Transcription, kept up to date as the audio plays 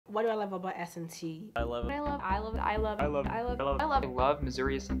What do I love about S&T? I love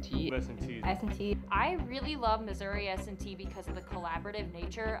Missouri S&T. S&T. I really love Missouri S&T because of the collaborative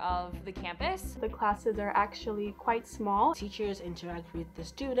nature of the campus. The classes are actually quite small. Teachers interact with the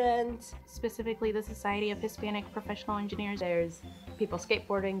students. Specifically the Society of Hispanic Professional Engineers. There's people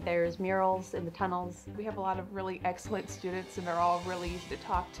skateboarding, there's murals in the tunnels. We have a lot of really excellent students and they're all really easy to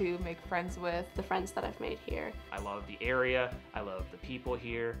talk to, make friends with. The friends that I've made here. I love the area, I love the people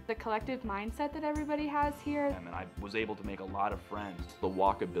here. The collective mindset that everybody has here. And I was able to make a lot of friends. The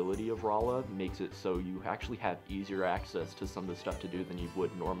walkability of Rolla makes it so you actually have easier access to some of the stuff to do than you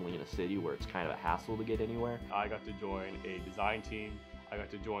would normally in a city where it's kind of a hassle to get anywhere. I got to join a design team. I got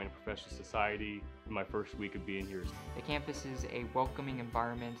to join a professional society in my first week of being here. The campus is a welcoming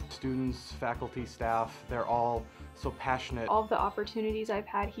environment. Students, faculty, staff, they're all so passionate. All of the opportunities I've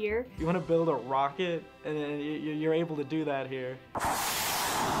had here. You want to build a rocket, and you're able to do that here.